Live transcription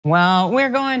Well,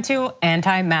 we're going to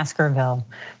anti-maskerville.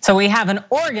 So we have an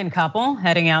Oregon couple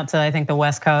heading out to, I think, the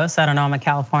West Coast. I don't know, I'm a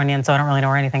Californian, so I don't really know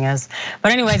where anything is.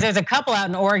 But anyways, there's a couple out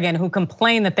in Oregon who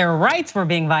complained that their rights were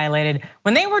being violated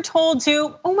when they were told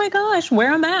to, oh my gosh,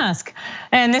 wear a mask.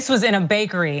 And this was in a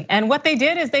bakery. And what they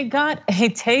did is they got a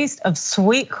taste of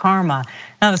sweet karma.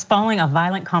 Now, it was following a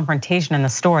violent confrontation in the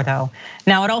store, though.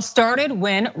 Now, it all started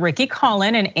when Ricki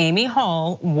Collin and Amy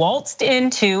Hall waltzed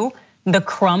into the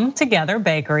Crumb Together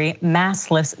bakery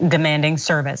maskless demanding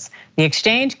service. The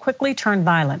exchange quickly turned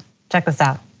violent. Check this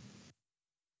out.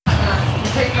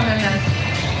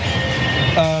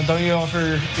 Don't you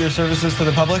offer your services to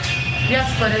the public?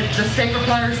 Yes, but the state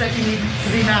requires that you need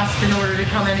to be masked in order to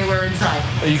come anywhere inside.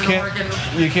 You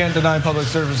can't deny public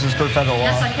services per federal law.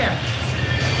 Yes, I can.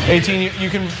 18, you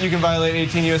can violate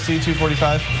 18 USC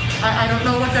 245. I don't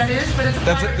know what that is, but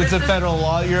it's a federal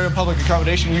law. You're a public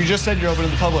accommodation. You just said you're open to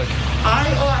the public. I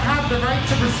have the right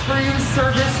to refuse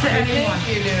service to anyone.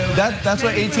 You do. That's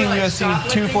what 18 USC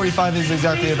 245 is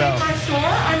exactly about. My store,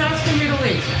 I'm asking you to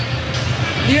leave.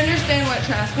 Do you understand what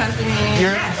trespassing means?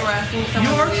 You're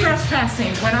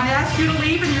trespassing. When I ask you to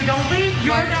leave and you don't leave,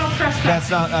 you're now trespassing. That's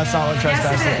not what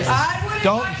trespassing is. I wouldn't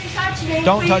touch me.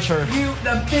 Don't touch her.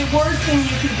 The worst thing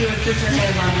you could do is put your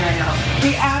hands on me right now.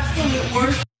 The absolute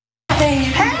worst thing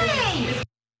you can do.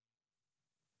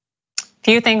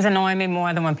 Few things annoy me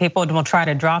more than when people will try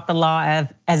to drop the law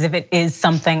as if it is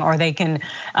something, or they can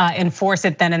enforce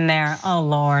it then and there. Oh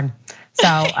Lord. So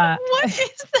what is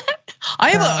that?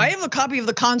 I have a copy of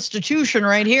the Constitution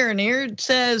right here, and here it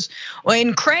says, well,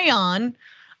 in crayon,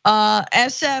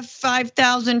 SF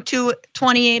 5000 to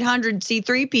 2800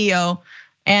 C3PO,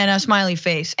 and a smiley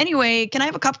face. Anyway, can I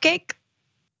have a cupcake?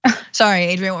 Sorry,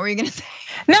 Adrian, what were you gonna say?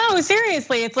 No,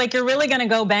 seriously, it's like you're really gonna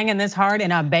go banging this hard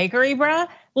in a bakery, bruh?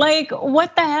 Like,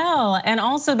 what the hell? And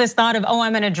also this thought of,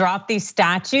 I'm gonna drop these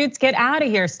statutes. Get out of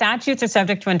here. Statutes are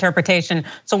subject to interpretation.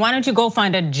 So why don't you go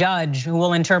find a judge who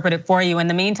will interpret it for you? In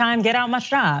the meantime, get out my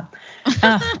shop.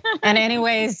 And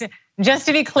anyways, just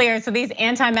to be clear, so these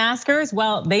anti-maskers,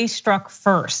 well, they struck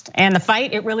first. And the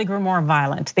fight, it really grew more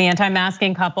violent. The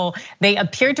anti-masking couple, they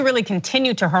appeared to really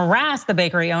continue to harass the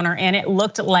bakery owner, and it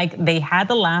looked like they had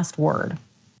the last word.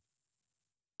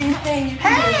 Hey!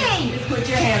 Just put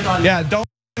your hands on me. Yeah, don't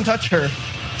touch her.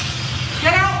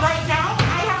 Get out right now.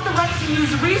 I have the right to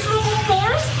use reasonable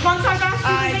force once I've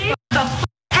asked you to leave. The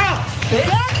out. Get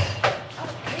out!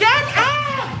 Get the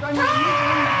out of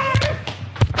here!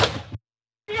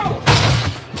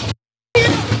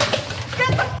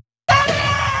 Get it!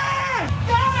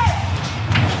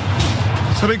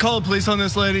 Somebody call the police on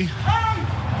this lady.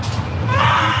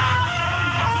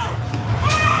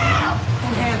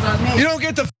 Hands on me. You don't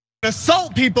get to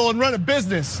assault people and run a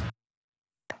business.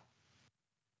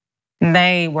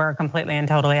 They were completely and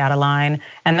totally out of line.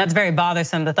 And that's very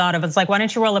bothersome, the thought of, it's like, why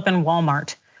don't you roll up in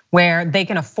Walmart, where they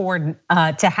can afford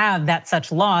to have that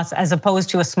such loss, as opposed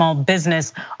to a small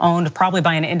business owned probably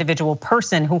by an individual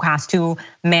person who has to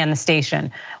man the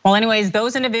station. Well, anyways,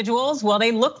 those individuals, well,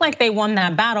 they look like they won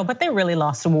that battle, but they really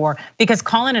lost the war, because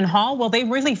Collin and Hall, well, they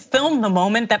really filmed the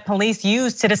moment that police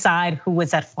used to decide who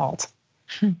was at fault.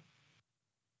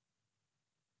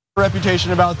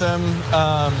 Reputation about them,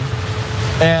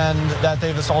 and that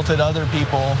they've assaulted other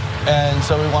people, and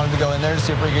so we wanted to go in there to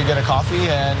see if we could get a coffee.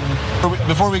 And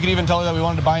before we could even tell her that we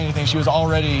wanted to buy anything, she was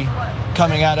already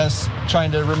coming at us,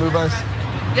 trying to remove us.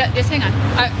 Yeah, just hang on.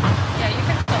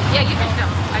 Yeah, you can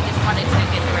film. I just wanted to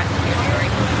get the rest of your story.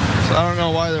 So I don't know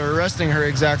why they're arresting her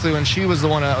exactly when she was the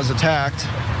one that was attacked.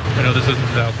 I know this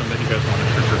isn't the outcome that you guys wanted,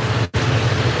 for sure.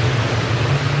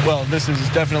 Well, this is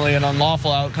definitely an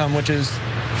unlawful outcome, which is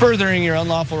furthering your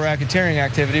unlawful racketeering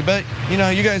activity, but you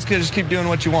guys could just keep doing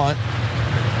what you want.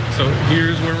 So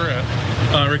here's where we're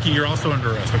at. Ricki, you're also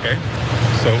under arrest, okay?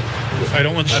 So I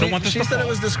don't want this. She said it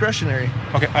was discretionary.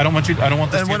 Okay, I don't want this then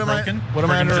to get broken. What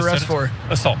am I under arrest for?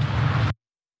 Assault.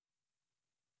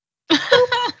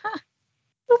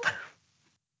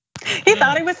 He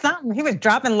thought he was something. He was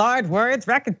dropping large words,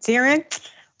 racketeering.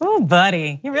 Oh,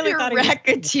 buddy, he really thought he was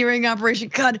racketeering operation.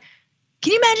 God,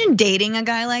 can you imagine dating a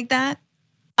guy like that?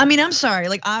 I mean, I'm sorry,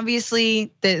 like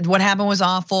obviously what happened was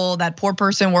awful, that poor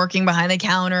person working behind the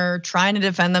counter, trying to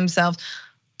defend themselves.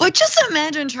 But just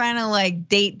imagine trying to like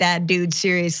date that dude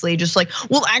seriously, just like,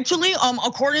 well, actually,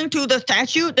 according to the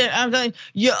statute,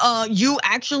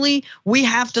 we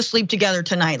have to sleep together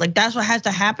tonight. Like that's what has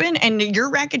to happen. And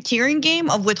your racketeering game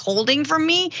of withholding from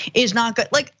me is not good.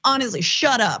 Like honestly,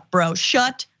 shut up, bro.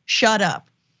 Shut up.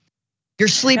 You're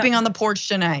sleeping on the porch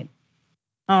tonight.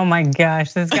 Oh my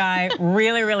gosh, this guy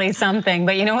really something.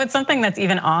 But you know what's something that's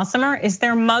even awesomer is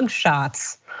their mug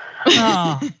shots.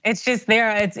 Oh, it's just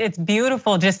there. It's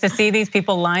beautiful just to see these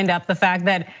people lined up. The fact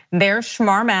that their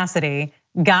schmarmacity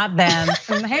got them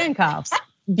some handcuffs.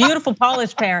 Beautiful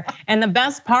polished pair. And the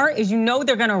best part is,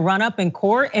 they're gonna run up in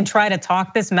court and try to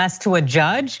talk this mess to a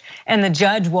judge, and the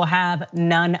judge will have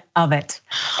none of it.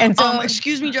 And so,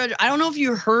 excuse me, Judge, I don't know if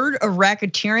you heard of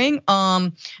racketeering.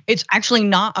 It's actually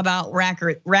not about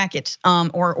rackets,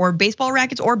 or baseball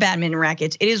rackets or badminton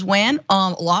rackets. It is when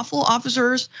lawful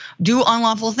officers do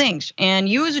unlawful things. And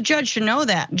you as a judge should know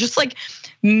that. Just like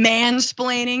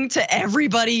mansplaining to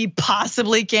everybody you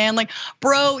possibly can. Like,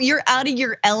 bro, you're out of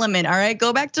your element, all right?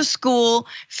 Go back to school,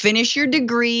 finish your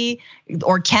degree,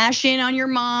 or cash in on your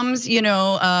mom's,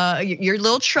 your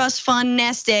little trust fund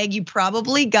nest egg you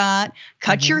probably got,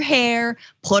 cut your hair,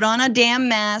 put on a damn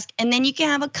mask, and then you can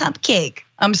have a cupcake.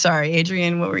 I'm sorry,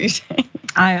 Adrian, what were you saying?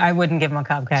 I wouldn't give him a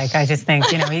cupcake. I just think,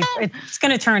 it's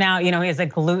gonna turn out, he has a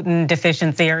gluten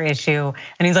deficiency or issue.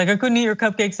 And he's like, I couldn't eat your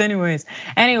cupcakes anyways.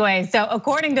 Anyway, so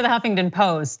according to the Huffington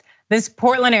Post, this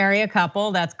Portland area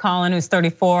couple, that's Collin, who's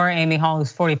 34, Amy Hall,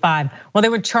 who's 45. Well, they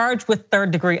were charged with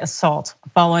 3rd-degree assault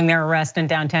following their arrest in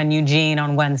downtown Eugene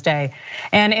on Wednesday.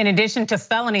 And in addition to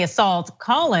felony assault,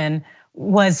 Collin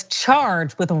was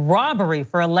charged with robbery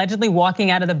for allegedly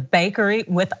walking out of the bakery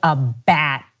with a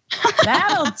bat.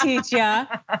 That'll teach you.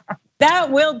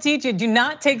 That will teach you. Do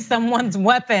not take someone's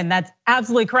weapon. That's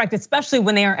absolutely correct, especially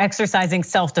when they are exercising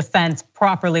self-defense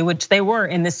properly, which they were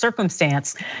in this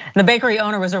circumstance. The bakery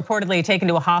owner was reportedly taken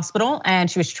to a hospital and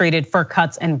she was treated for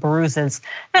cuts and bruises.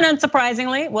 And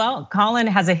unsurprisingly, well, Collin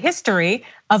has a history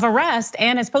of arrest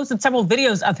and has posted several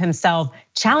videos of himself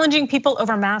challenging people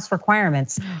over mask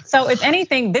requirements. So if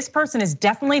anything, this person is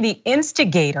definitely the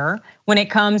instigator when it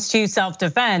comes to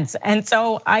self-defense. And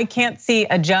so I can't see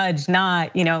a judge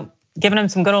not, giving him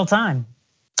some good old time,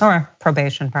 or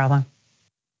probation probably.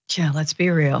 Yeah, let's be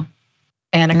real.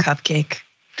 And a cupcake.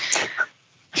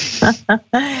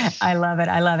 I love it,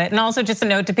 I love it. And also just a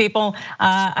note to people,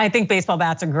 I think baseball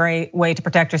bats are a great way to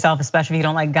protect yourself, especially if you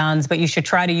don't like guns, but you should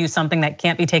try to use something that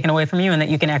can't be taken away from you and that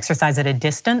you can exercise at a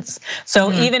distance.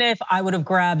 So even if I would have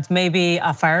grabbed maybe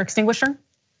a fire extinguisher,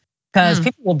 because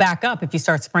people will back up if you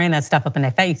start spraying that stuff up in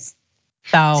their face.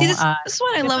 So see, this is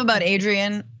what I love about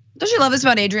Adrian. Don't you love this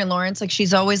about Adrian Lawrence? Like,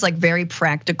 she's always like very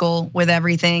practical with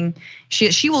everything.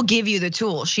 She will give you the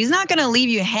tools. She's not gonna leave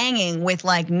you hanging with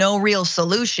like no real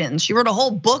solutions. She wrote a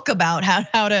whole book about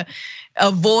how to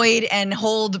avoid and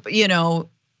hold,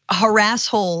 harass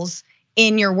holes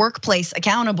in your workplace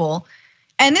accountable.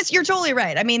 And this, you're totally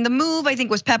right. I mean, the move I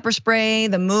think was pepper spray.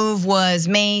 The move was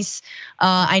mace.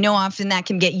 I know often that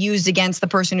can get used against the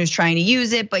person who's trying to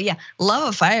use it, but yeah, love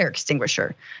a fire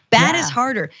extinguisher. Bat is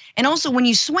harder. And also when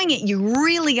you swing it, you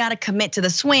really gotta commit to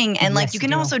the swing. And like you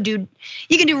can also do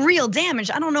real damage.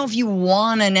 I don't know if you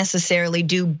wanna necessarily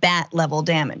do bat level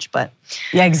damage, but.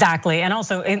 Yeah, exactly. And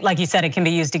also, like you said, it can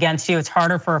be used against you. It's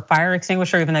harder for a fire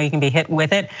extinguisher, even though you can be hit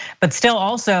with it. But still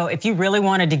also, if you really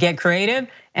wanted to get creative,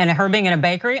 and her being in a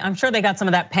bakery, I'm sure they got some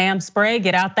of that Pam spray,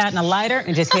 get out that in a lighter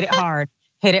and just hit it hard,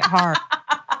 hit it hard.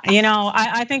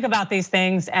 I think about these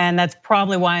things and that's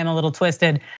probably why I'm a little twisted